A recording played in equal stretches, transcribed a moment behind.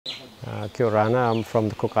Kia ora, I'm from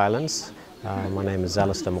the Cook Islands. My name is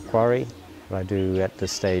Alistair Macquarie. I do at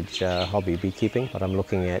this stage hobby beekeeping, but I'm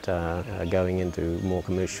looking at going into more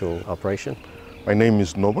commercial operation. My name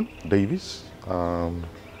is Norman Davies.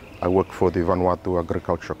 I work for the Vanuatu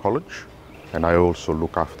Agriculture College, and I also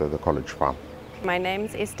look after the college farm. My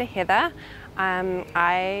name's Esther Heather.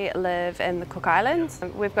 I live in the Cook Islands.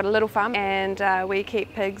 We've got a little farm and we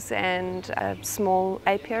keep pigs and a small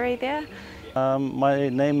apiary there. My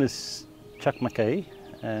name is Chuck McKay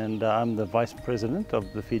and I'm the Vice President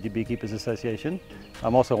of the Fiji Beekeepers Association.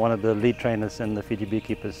 I'm also one of the lead trainers in the Fiji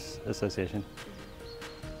Beekeepers Association.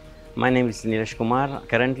 My name is Nilesh Kumar.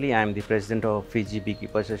 Currently I am the President of Fiji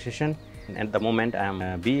Beekeeper Association. At the moment I am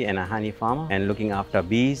a bee and a honey farmer and looking after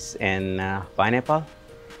bees and pineapple.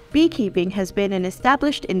 Beekeeping has been an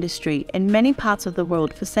established industry in many parts of the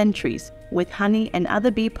world for centuries, with honey and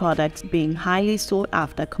other bee products being highly sought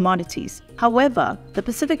after commodities. However, the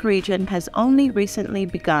Pacific region has only recently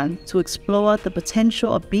begun to explore the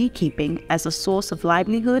potential of beekeeping as a source of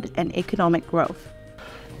livelihood and economic growth.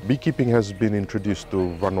 Beekeeping has been introduced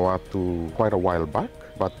to Vanuatu quite a while back,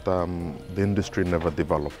 but the industry never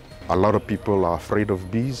developed. A lot of people are afraid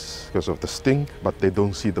of bees because of the sting, but they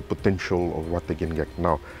don't see the potential of what they can get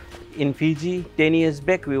now. In Fiji, 10 years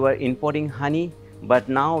back we were importing honey, but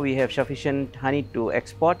now we have sufficient honey to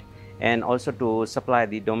export and also to supply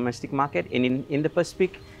the domestic market. And in the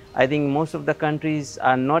Pacific, I think most of the countries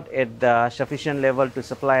are not at the sufficient level to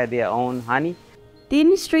supply their own honey. The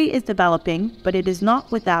industry is developing, but it is not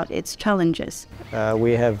without its challenges.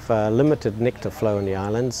 We have limited nectar flow in the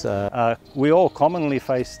islands. We all commonly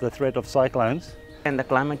face the threat of cyclones. And the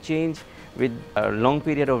climate change with a long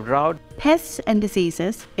period of drought. Pests and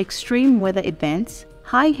diseases, extreme weather events,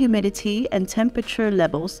 high humidity and temperature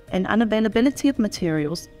levels, and unavailability of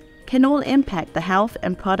materials can all impact the health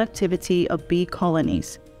and productivity of bee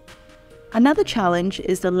colonies. Another challenge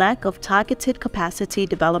is the lack of targeted capacity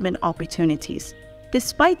development opportunities.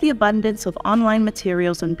 Despite the abundance of online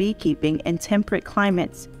materials on beekeeping in temperate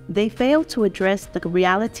climates, they fail to address the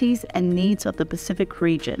realities and needs of the Pacific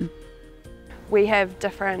region. We have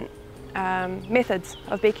different methods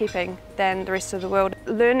of beekeeping than the rest of the world.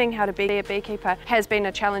 Learning how to be a beekeeper has been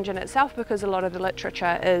a challenge in itself because a lot of the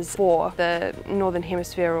literature is for the Northern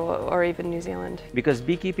Hemisphere or even New Zealand. Because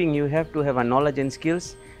beekeeping you have to have a knowledge and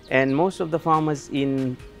skills, and most of the farmers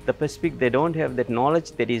in the Pacific, they don't have that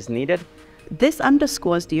knowledge that is needed. This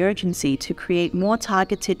underscores the urgency to create more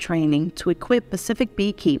targeted training to equip Pacific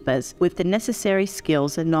beekeepers with the necessary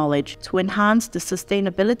skills and knowledge to enhance the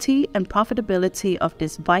sustainability and profitability of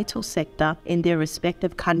this vital sector in their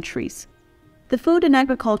respective countries. The Food and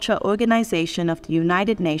Agriculture Organization of the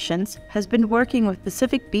United Nations has been working with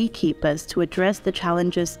Pacific beekeepers to address the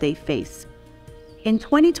challenges they face. In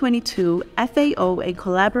 2022, FAO, in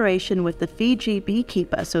collaboration with the Fiji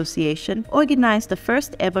Beekeeper Association, organized the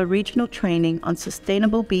first ever regional training on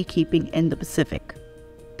sustainable beekeeping in the Pacific.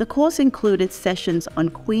 The course included sessions on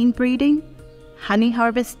queen breeding, honey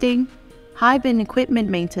harvesting, hive and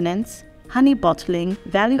equipment maintenance, honey bottling,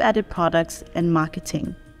 value-added products, and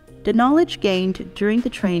marketing. The knowledge gained during the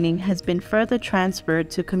training has been further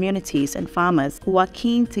transferred to communities and farmers who are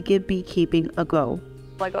keen to give beekeeping a go.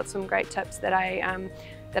 I got some great tips that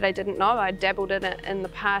I didn't know. I dabbled in it in the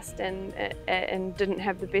past and didn't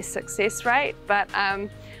have the best success rate, but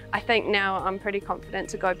I think now I'm pretty confident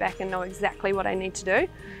to go back and know exactly what I need to do.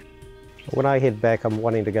 When I head back, I'm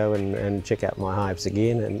wanting to go and check out my hives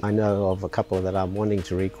again, and I know of a couple that I'm wanting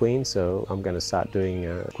to requeen, so I'm going to start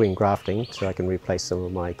doing queen grafting so I can replace some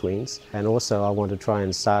of my queens. And also I want to try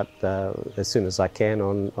and start as soon as I can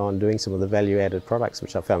on doing some of the value-added products,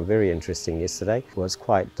 which I found very interesting yesterday. It was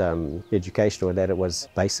quite educational in that it was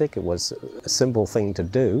basic, it was a simple thing to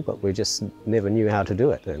do, but we just never knew how to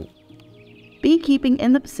do it. Beekeeping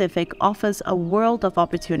in the Pacific offers a world of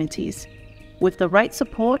opportunities. With the right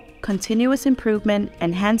support, continuous improvement,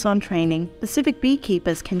 and hands-on training, Pacific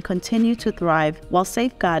beekeepers can continue to thrive while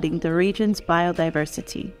safeguarding the region's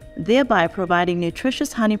biodiversity, thereby providing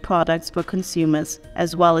nutritious honey products for consumers,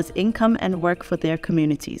 as well as income and work for their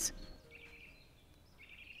communities.